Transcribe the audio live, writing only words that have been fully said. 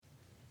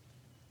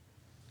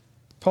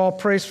Paul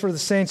prays for the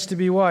saints to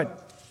be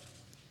what?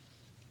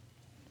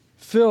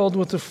 Filled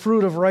with the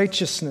fruit of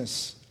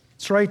righteousness.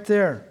 It's right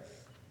there.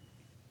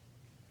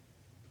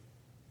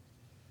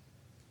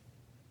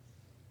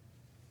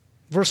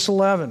 Verse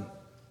 11.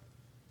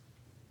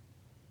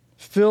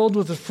 Filled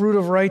with the fruit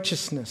of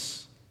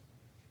righteousness.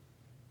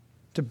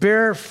 To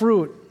bear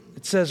fruit,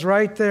 it says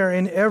right there,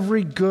 in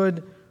every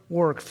good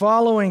work.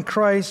 Following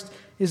Christ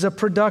is a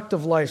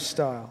productive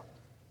lifestyle.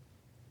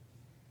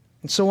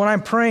 And so when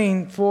I'm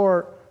praying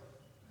for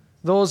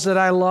those that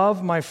I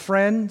love, my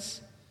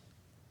friends,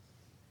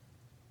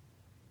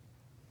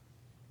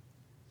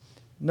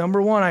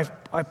 number one,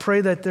 I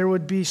pray that there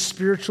would be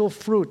spiritual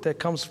fruit that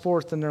comes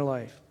forth in their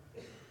life.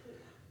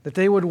 That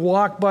they would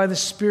walk by the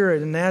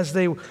Spirit. And as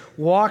they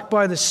walk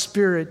by the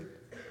Spirit,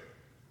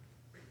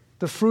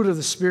 the fruit of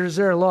the Spirit is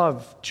there: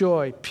 love,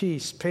 joy,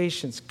 peace,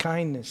 patience,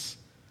 kindness,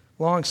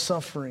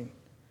 long-suffering.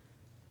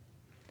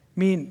 I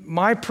mean,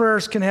 my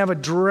prayers can have a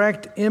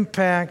direct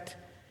impact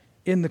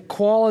in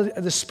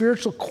the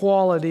spiritual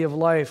quality of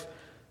life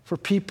for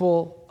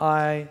people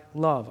I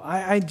love.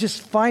 I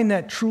just find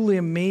that truly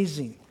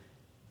amazing.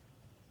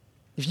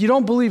 If you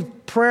don't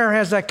believe prayer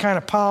has that kind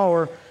of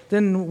power,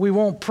 then we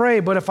won't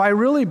pray. But if I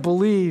really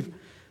believe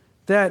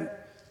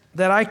that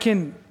I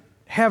can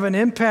have an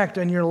impact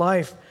on your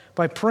life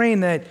by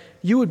praying that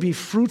you would be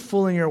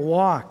fruitful in your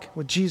walk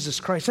with Jesus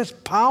Christ, that's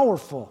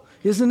powerful,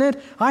 isn't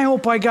it? I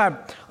hope I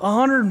got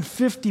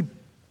 150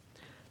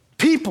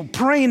 people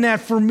praying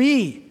that for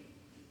me.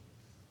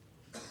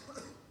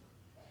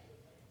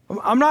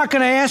 I'm not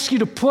going to ask you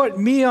to put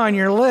me on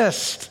your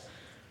list.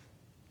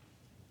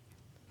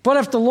 But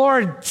if the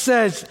Lord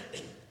says,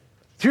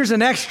 here's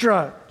an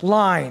extra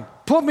line,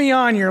 put me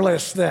on your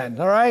list then,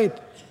 all right?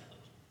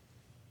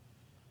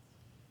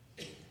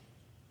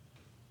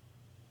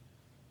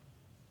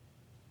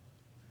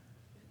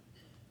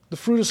 The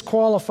fruit is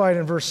qualified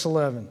in verse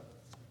 11. You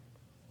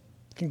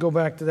can go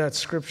back to that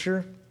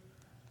scripture.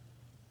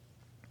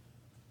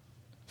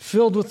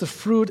 Filled with the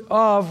fruit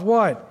of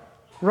what?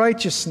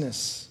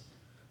 Righteousness.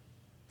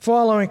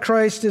 Following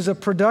Christ is a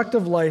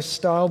productive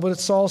lifestyle, but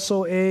it's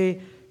also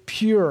a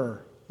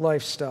pure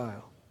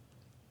lifestyle.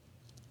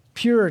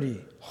 Purity,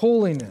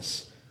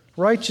 holiness,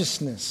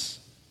 righteousness.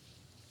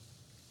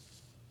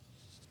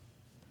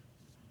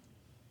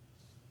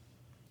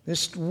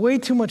 There's way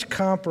too much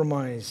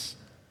compromise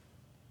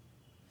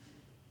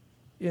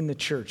in the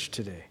church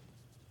today.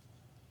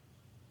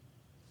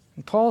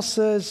 And Paul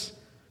says,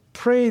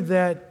 pray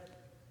that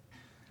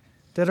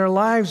our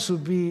lives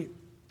would be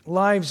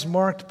lives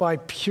marked by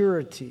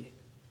purity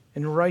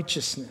and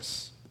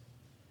righteousness.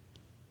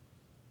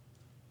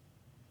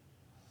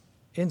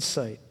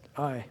 Insight,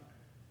 I.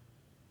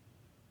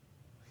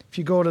 If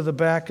you go to the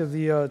back of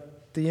the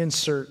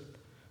insert,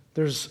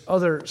 there's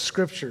other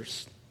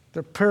scriptures.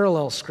 They're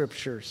parallel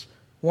scriptures.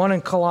 One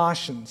in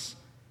Colossians.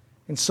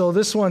 And so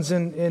this one's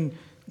in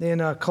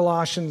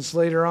Colossians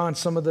later on,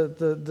 some of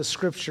the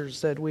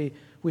scriptures that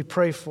we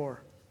pray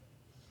for.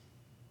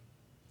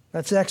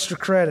 That's extra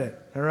credit,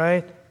 all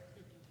right?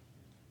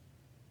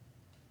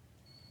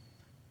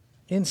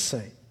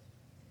 Insight.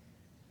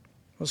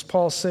 What does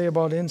Paul say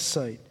about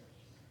insight?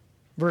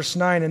 Verse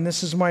 9, and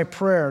this is my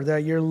prayer,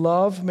 that your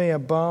love may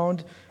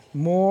abound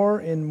more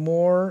and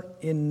more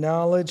in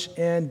knowledge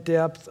and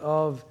depth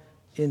of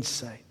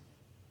insight.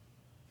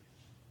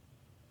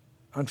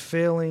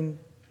 Unfailing,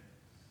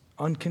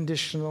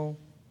 unconditional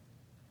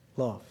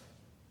love.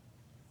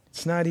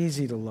 It's not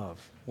easy to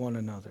love one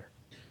another.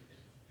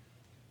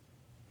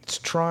 It's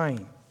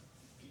trying,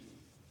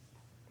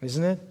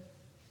 isn't it?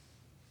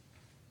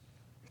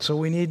 So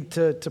we need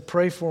to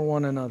pray for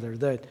one another,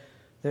 that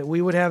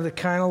we would have the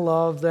kind of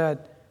love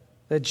that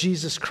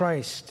Jesus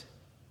Christ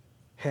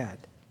had.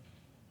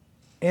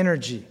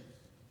 Energy.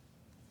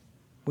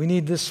 We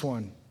need this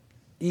one.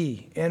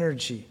 E,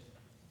 energy.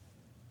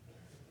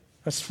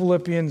 That's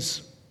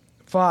Philippians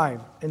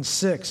 5 and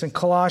 6. And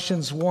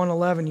Colossians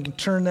 1:11, you can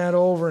turn that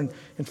over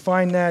and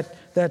find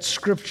that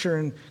scripture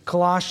in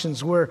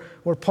Colossians where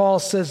Paul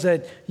says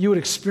that you would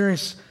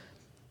experience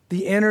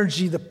the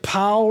energy, the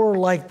power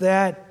like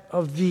that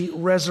of the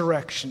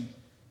resurrection.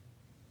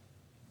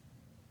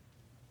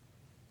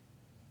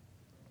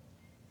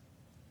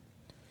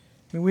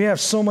 I mean, we have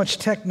so much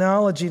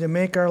technology to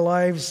make our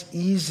lives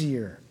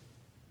easier.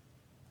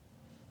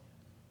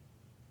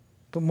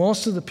 But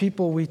most of the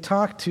people we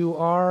talk to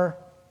are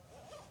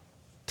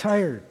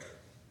tired.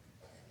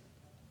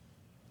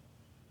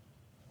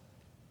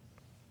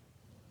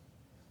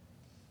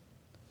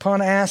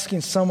 Upon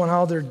asking someone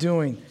how they're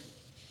doing,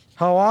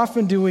 how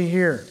often do we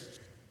hear?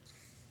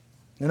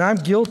 And I'm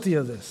guilty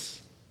of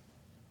this.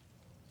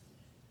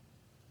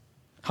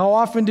 How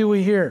often do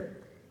we hear?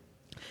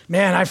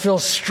 Man, I feel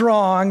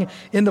strong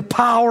in the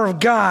power of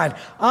God.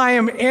 I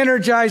am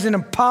energized and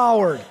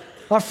empowered.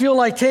 I feel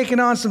like taking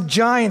on some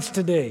giants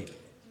today.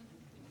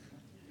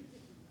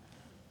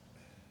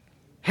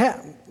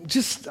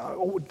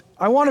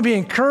 I want to be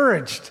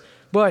encouraged,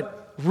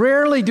 but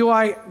rarely do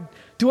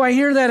Do I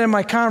hear that in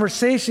my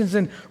conversations?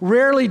 And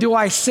rarely do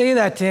I say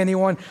that to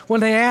anyone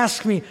when they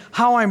ask me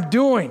how I'm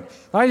doing.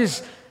 I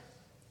just,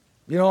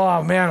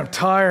 oh man, I'm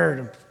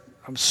tired.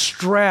 I'm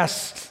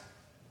stressed.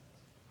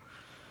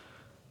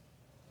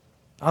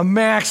 I'm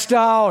maxed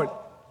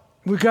out.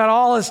 We've got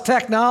all this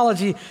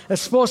technology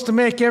that's supposed to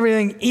make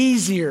everything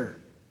easier.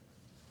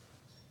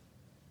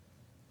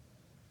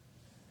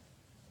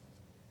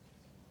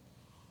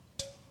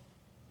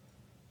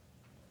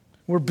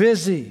 We're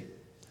busy.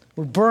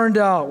 We're burned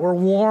out. We're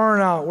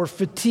worn out. We're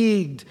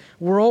fatigued.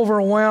 We're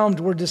overwhelmed.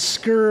 We're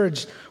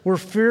discouraged. We're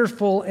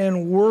fearful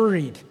and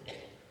worried.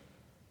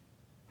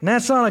 And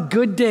that's on a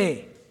good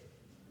day.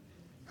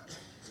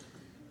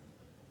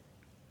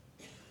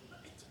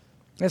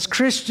 As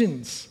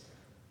Christians,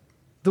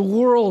 the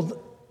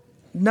world,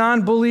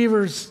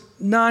 non-believers,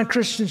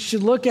 non-Christians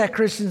should look at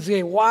Christians and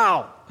say,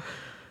 wow,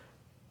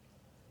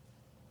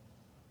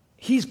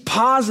 he's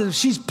positive,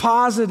 she's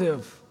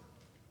positive.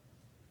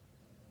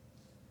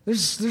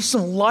 There's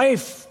some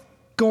life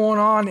going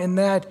on in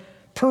that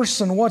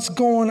person. What's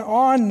going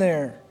on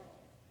there?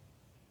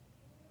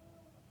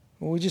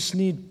 Well, we just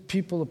need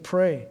people to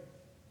pray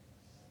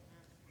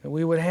that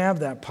we would have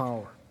that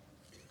power.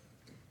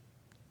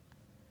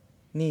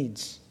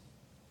 Needs.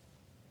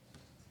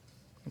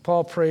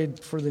 Paul prayed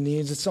for the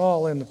needs. It's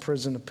all in the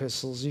prison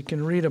epistles. You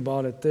can read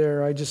about it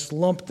there. I just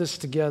lumped this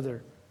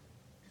together.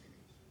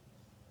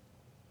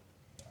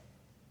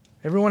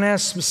 Everyone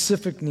has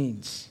specific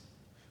needs.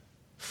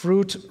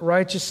 Fruit,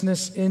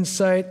 righteousness,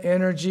 insight,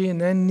 energy,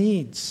 and then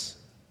needs.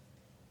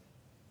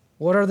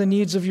 What are the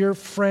needs of your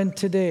friend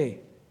today?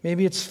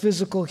 Maybe it's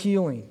physical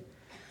healing.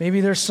 Maybe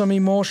there's some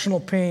emotional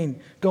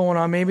pain going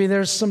on. Maybe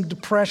there's some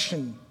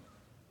depression.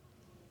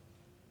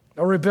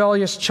 A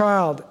rebellious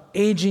child,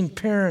 aging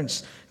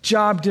parents,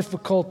 job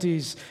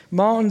difficulties,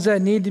 mountains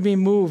that need to be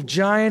moved,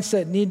 giants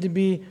that need to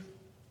be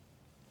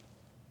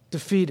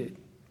defeated.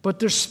 But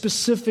there's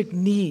specific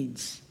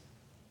needs.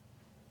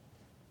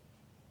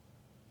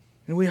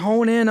 And we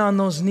hone in on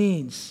those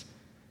needs.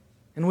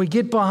 And we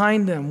get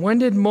behind them. When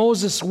did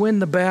Moses win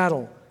the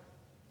battle?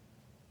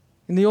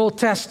 In the Old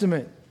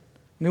Testament.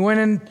 And he went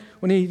in,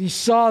 when he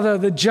saw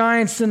the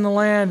giants in the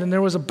land and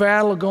there was a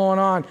battle going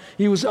on.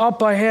 He was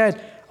up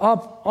ahead,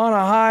 up on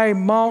a high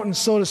mountain,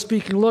 so to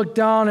speak, and looked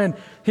down, and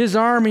his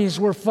armies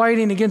were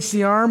fighting against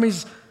the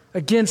armies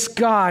against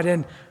God.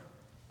 And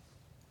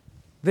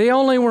they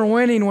only were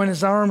winning when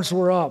his arms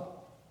were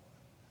up.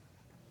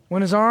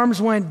 When his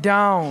arms went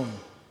down,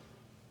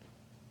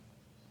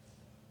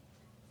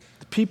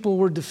 the people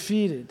were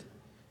defeated.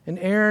 And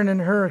Aaron and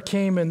Hur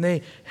came and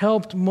they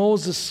helped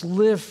Moses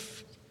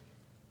lift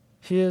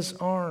his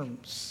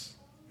arms.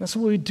 That's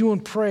what we do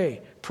in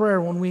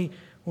prayer when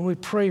we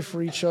pray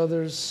for each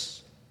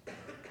other's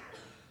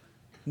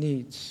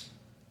needs.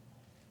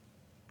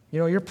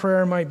 Your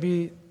prayer might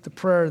be the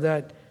prayer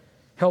that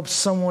helps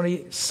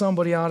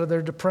somebody out of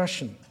their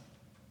depression.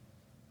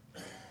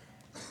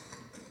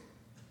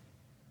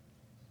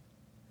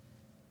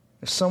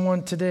 There's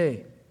someone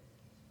today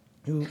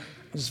who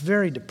is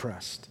very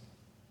depressed.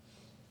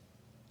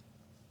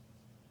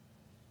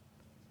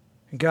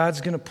 And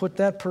God's going to put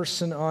that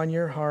person on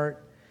your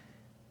heart,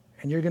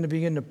 and you're going to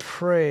begin to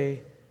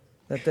pray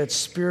that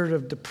spirit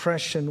of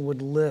depression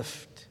would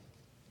lift.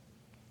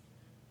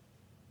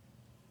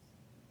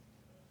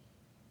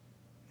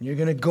 And you're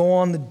going to go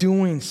on the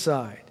doing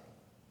side.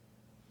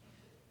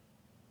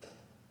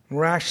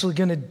 We're actually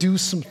going to do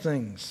some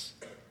things.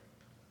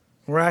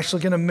 We're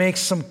actually going to make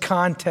some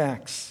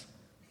contacts.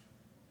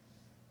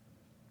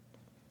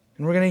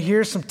 And we're going to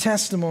hear some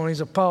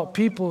testimonies about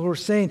people who are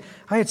saying,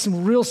 I had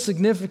some real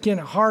significant,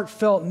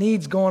 heartfelt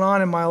needs going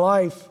on in my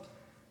life.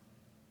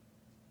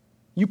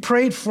 You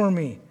prayed for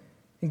me,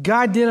 and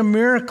God did a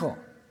miracle.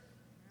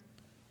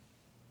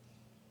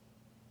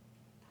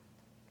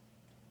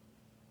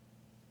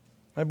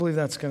 I believe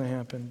that's going to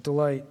happen.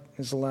 Delight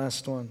is the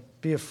last one.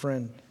 Be a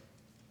friend.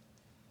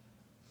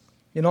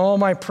 In all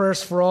my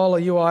prayers for all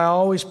of you, I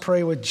always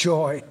pray with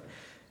joy.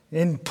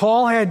 And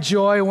Paul had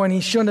joy when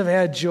he shouldn't have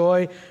had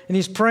joy. And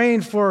he's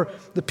praying for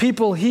the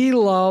people he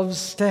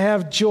loves to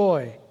have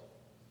joy.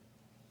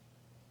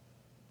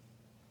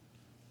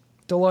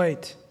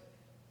 Delight.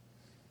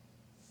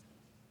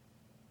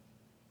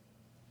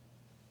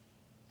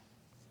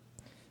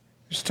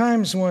 There's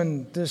times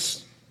when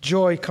this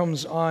joy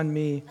comes on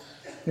me.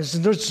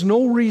 There's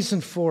no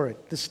reason for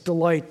it, this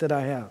delight that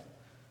I have.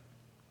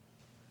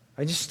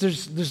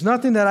 There's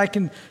nothing that I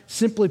can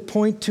simply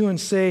point to and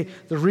say,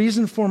 the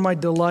reason for my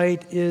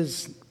delight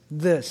is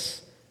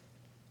this.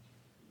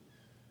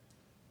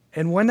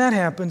 And when that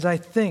happens, I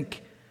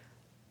think,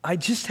 I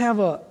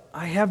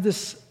have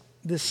this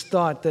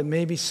thought that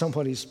maybe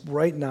somebody's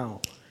right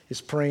now is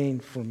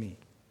praying for me.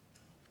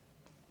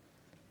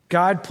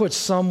 God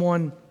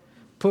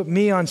put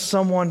me on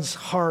someone's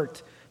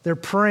heart. They're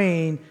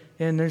praying,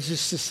 and there's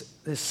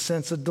just this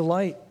sense of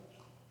delight.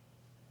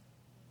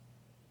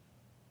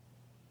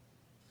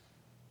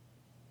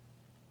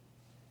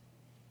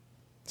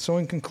 So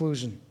in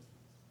conclusion,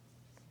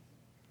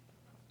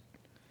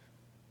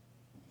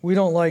 we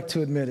don't like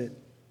to admit it,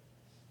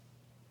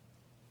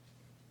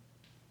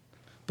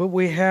 but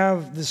we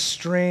have this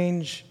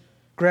strange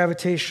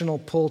gravitational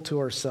pull to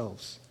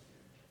ourselves.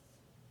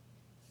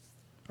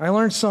 I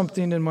learned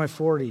something in my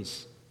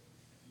 40s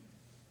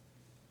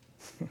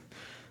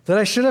that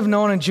I should have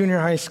known in junior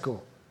high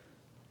school.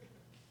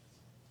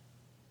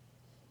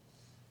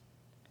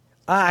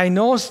 I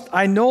know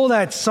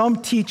that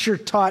some teacher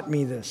taught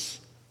me this,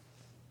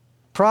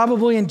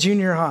 probably in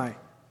junior high.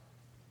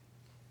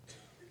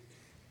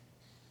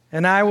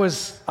 And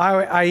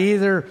I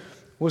either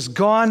was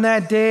gone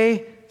that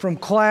day from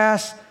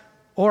class,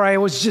 or I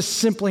was just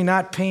simply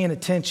not paying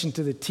attention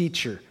to the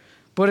teacher.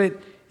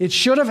 But it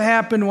should have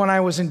happened when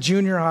I was in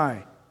junior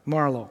high,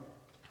 Marlo.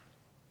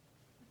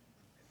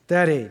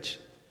 That age.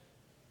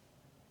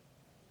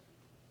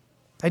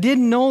 I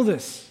didn't know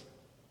this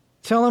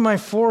till in my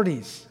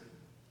 40s.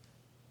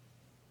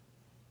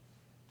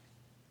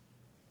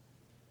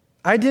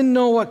 I didn't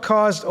know what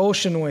caused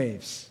ocean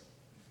waves.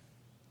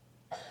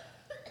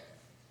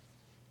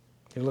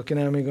 You're looking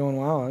at me going,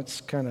 wow, that's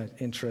kind of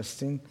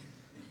interesting.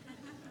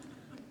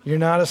 You're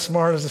not as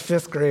smart as a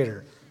fifth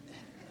grader.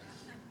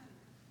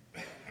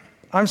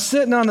 I'm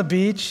sitting on the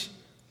beach,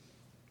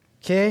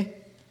 okay?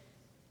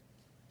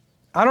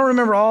 I don't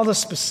remember all the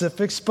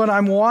specifics, but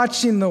I'm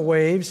watching the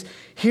waves,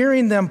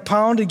 hearing them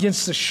pound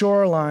against the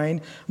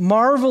shoreline,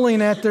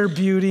 marveling at their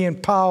beauty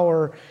and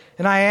power,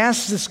 and I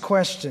asked this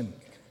question: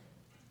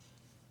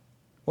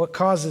 what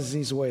causes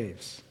these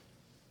waves?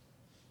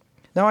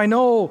 Now, I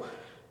know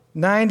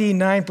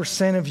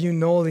 99% of you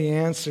know the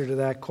answer to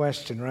that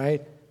question,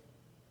 right?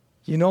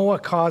 You know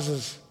what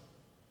causes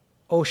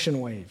ocean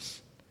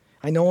waves.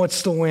 I know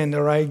it's the wind,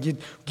 all right?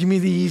 Give me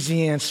the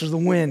easy answer, the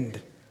wind.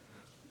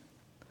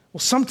 Well,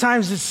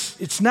 sometimes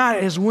it's not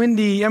as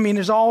windy. I mean,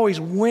 there's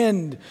always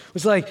wind.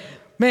 It's like,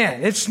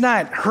 man, it's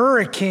not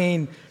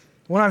hurricane.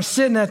 When I'm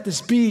sitting at this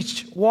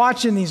beach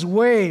watching these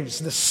waves,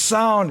 the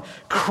sound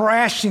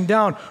crashing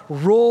down,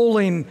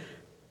 rolling,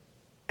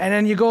 and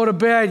then you go to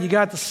bed, you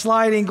got the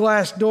sliding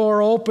glass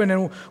door open,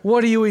 and what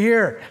do you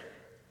hear?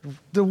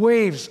 The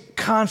waves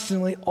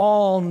constantly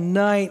all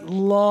night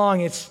long.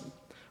 It's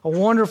a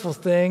wonderful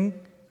thing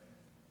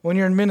when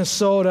you're in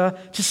Minnesota,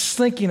 just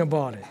thinking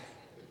about it.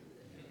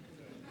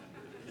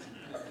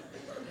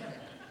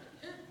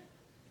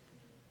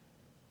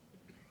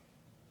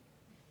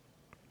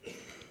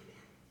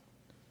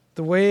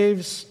 The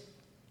waves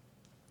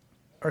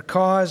are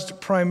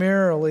caused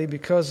primarily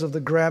because of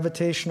the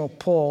gravitational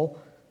pull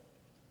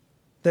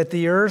that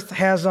the earth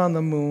has on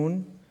the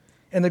moon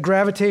and the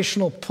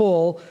gravitational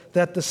pull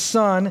that the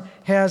sun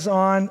has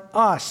on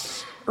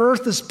us.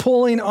 Earth is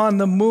pulling on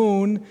the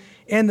moon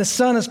and the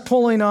sun is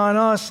pulling on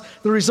us.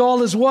 The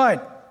result is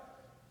what?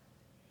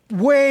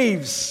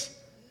 Waves.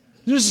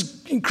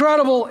 There's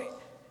incredible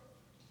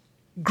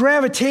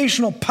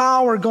gravitational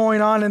power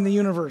going on in the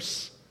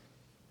universe.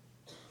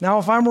 Now,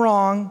 if I'm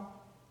wrong,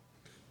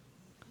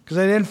 because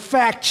I didn't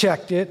fact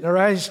check it, all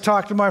right? I just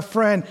talked to my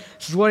friend.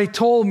 This is what he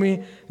told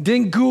me.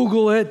 Didn't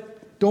Google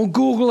it. Don't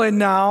Google it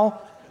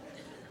now.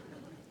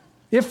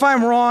 If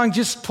I'm wrong,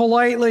 just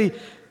politely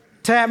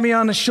tap me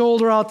on the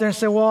shoulder out there and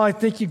say, well, I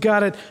think you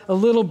got it a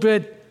little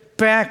bit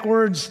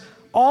backwards.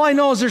 All I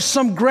know is there's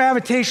some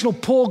gravitational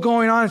pull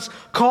going on. It's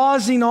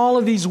causing all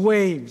of these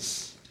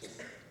waves.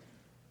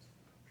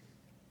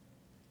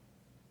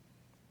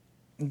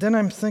 And then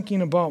I'm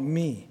thinking about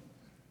me.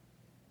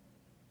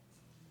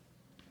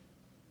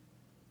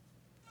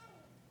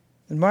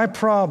 And my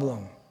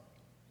problem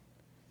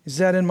is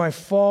that in my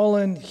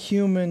fallen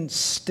human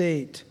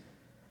state,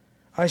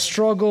 I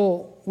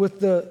struggle with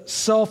the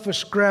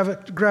selfish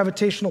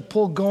gravitational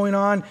pull going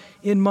on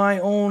in my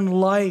own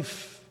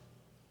life.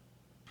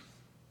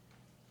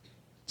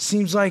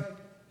 Seems like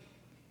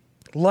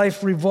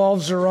life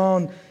revolves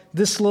around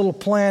this little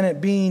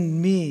planet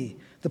being me,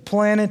 the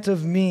planet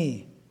of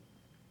me.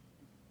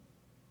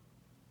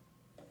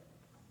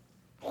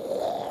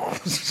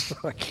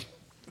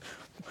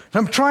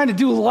 I'm trying to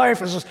do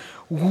life as just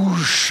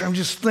whoosh. I'm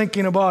just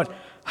thinking about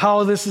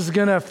how this is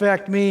going to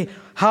affect me.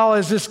 How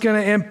is this going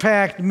to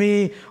impact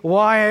me?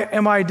 Why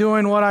am I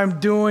doing what I'm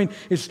doing?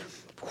 It's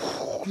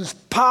this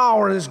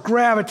power, this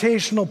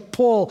gravitational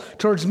pull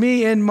towards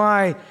me in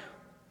my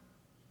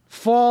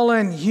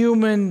fallen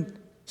human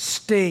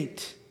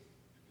state.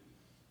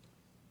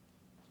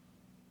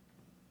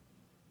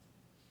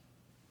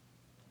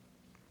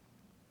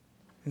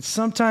 And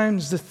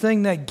sometimes the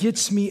thing that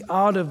gets me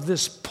out of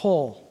this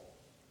pull,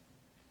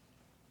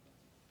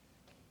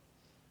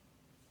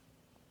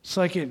 it's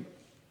like it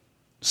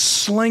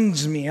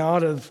slings me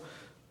out of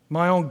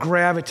my own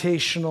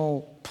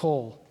gravitational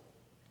pull,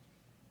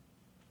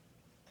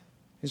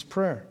 is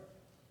prayer.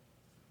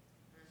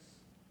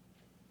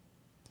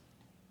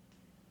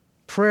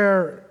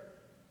 Prayer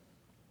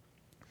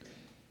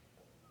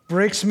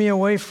breaks me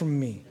away from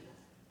me.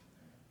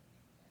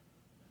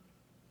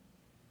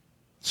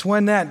 It's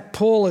when that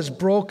pull is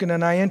broken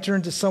and I enter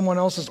into someone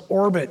else's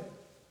orbit.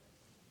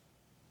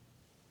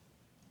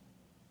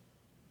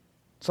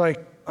 It's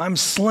like I'm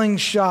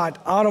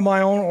slingshot out of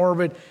my own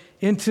orbit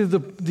into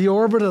the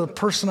orbit of the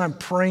person I'm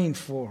praying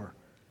for.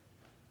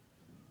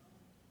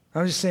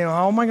 I'm just saying,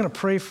 how am I going to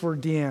pray for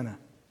Deanna?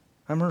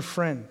 I'm her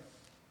friend.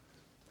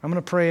 I'm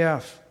going to pray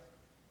F.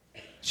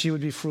 She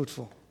would be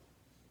fruitful.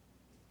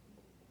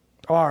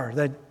 R,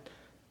 that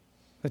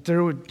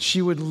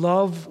she would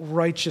love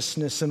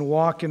righteousness and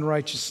walk in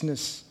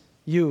righteousness.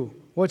 U,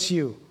 what's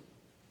U?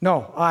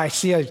 No, I.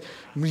 See, I'm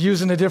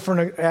using a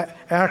different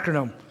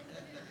acronym.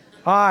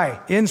 I,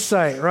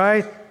 insight,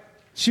 right?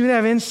 She would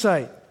have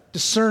insight,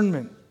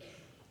 discernment.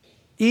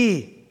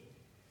 E,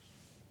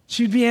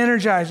 she'd be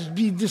energized. It'd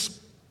be this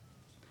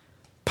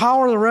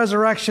power of the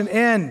resurrection.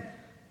 N,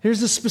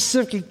 here's the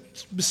specific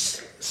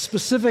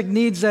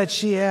needs that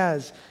she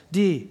has.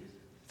 D,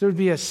 there would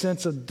be a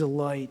sense of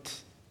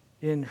delight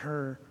in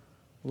her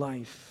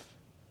life.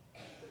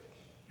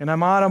 And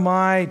I'm out of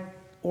my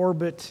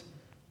orbit.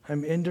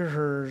 I'm into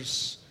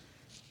hers.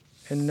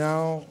 And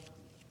now,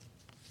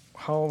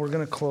 how we're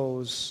going to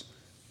close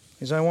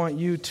is I want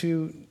you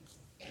to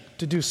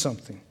do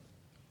something.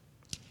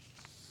 I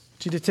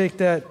want you to take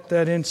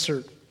that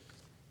insert.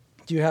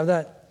 Do you have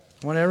that?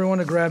 I want everyone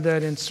to grab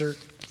that insert.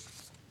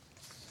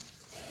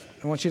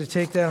 I want you to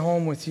take that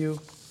home with you.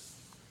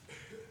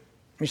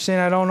 You're saying,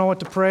 I don't know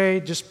what to pray.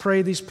 Just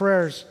pray these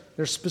prayers.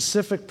 They're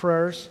specific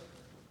prayers.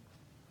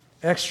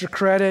 Extra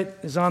credit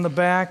is on the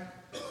back.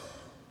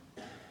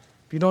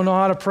 If you don't know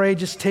how to pray,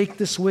 just take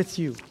this with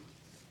you.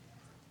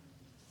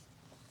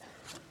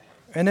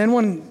 And then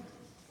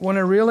when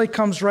it really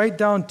comes right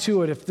down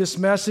to it, if this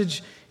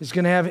message is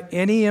going to have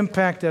any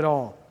impact at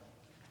all,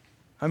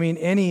 I mean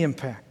any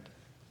impact,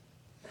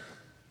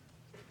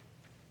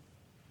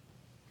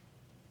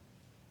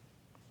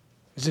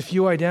 is if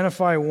you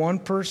identify one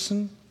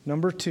person,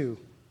 number two,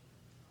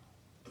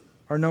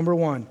 or number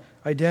one,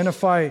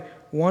 identify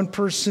one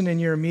person in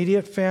your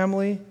immediate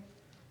family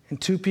and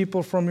two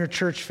people from your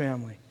church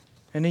family.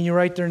 And then you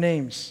write their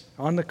names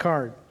on the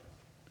card.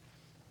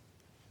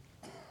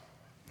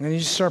 And you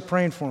just start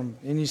praying for them.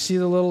 And you see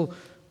the little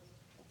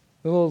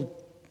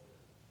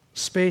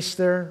space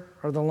there,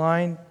 or the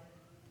line,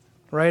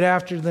 right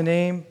after the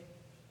name.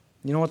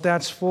 You know what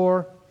that's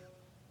for?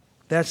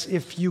 That's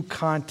if you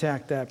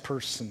contact that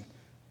person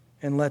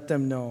and let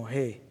them know,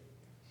 hey,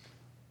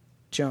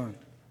 John,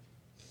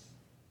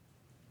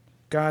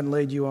 God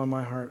laid you on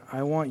my heart.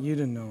 I want you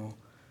to know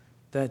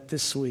that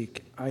this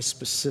week I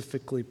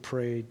specifically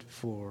prayed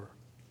for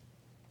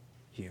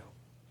you.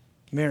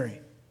 Mary,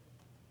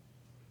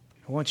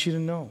 I want you to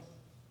know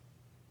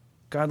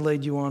God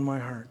laid you on my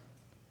heart,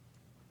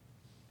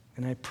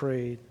 and I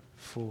prayed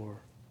for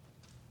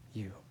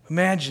you.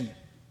 Imagine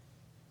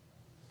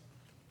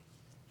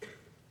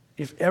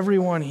if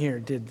everyone here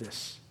did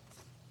this.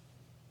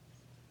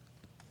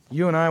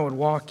 You and I would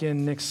walk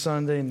in next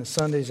Sunday and the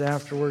Sundays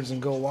afterwards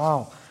and go,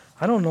 wow,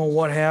 I don't know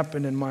what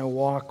happened in my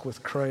walk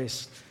with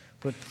Christ,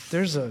 but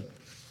there's a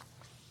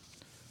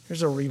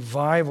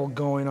revival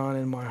going on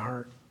in my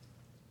heart.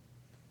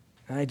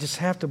 And I just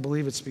have to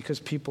believe it's because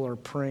people are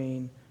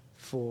praying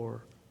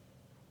for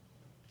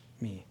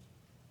me.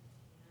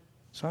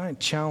 So I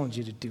challenge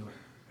you to do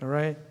it, all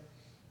right?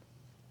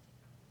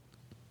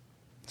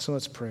 So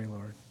let's pray,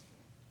 Lord.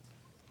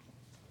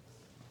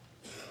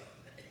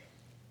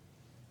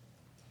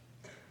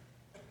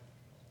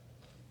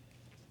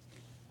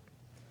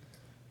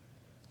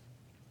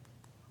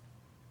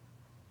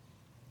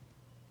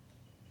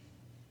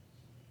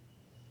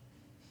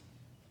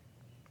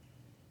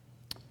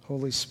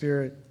 Holy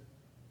Spirit,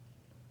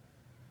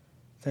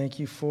 thank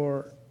you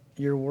for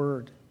your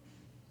word.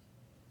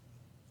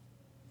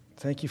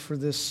 Thank you for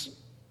this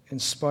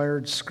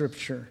inspired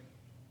scripture.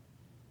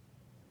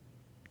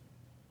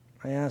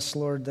 I ask,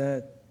 Lord,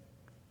 that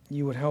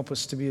you would help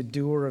us to be a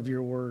doer of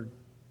your word.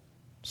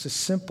 It's a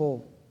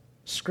simple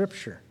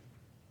scripture.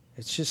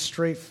 It's just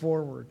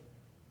straightforward.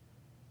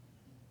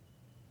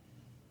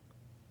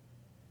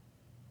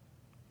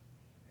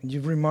 And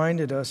you've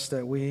reminded us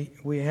that we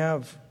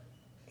have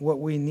what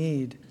we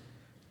need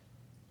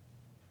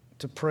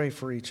to pray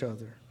for each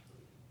other.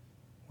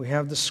 We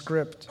have the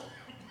script.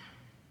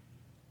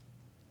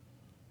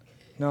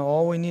 Now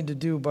all we need to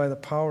do by the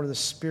power of the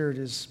Spirit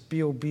is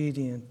be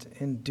obedient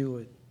and do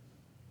it.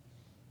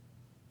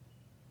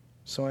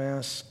 So I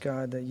ask,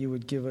 God, that you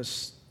would give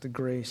us the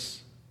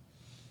grace,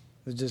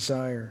 the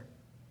desire.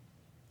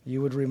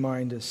 You would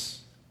remind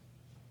us,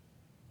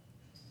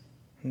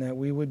 and that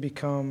we would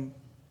become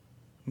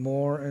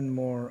more and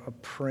more a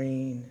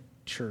praying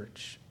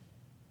church,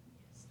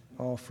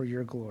 all for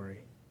your glory.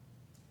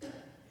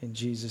 In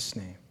Jesus'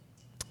 name.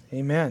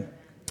 Amen.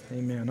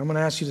 Amen. I'm going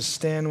to ask you to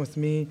stand with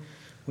me.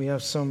 We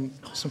have some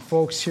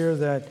folks here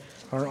that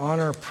are on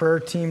our prayer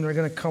team. They're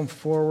going to come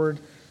forward,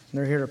 and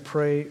they're here to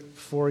pray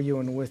for you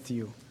and with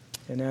you.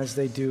 And as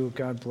they do,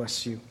 God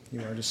bless you.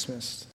 You are dismissed.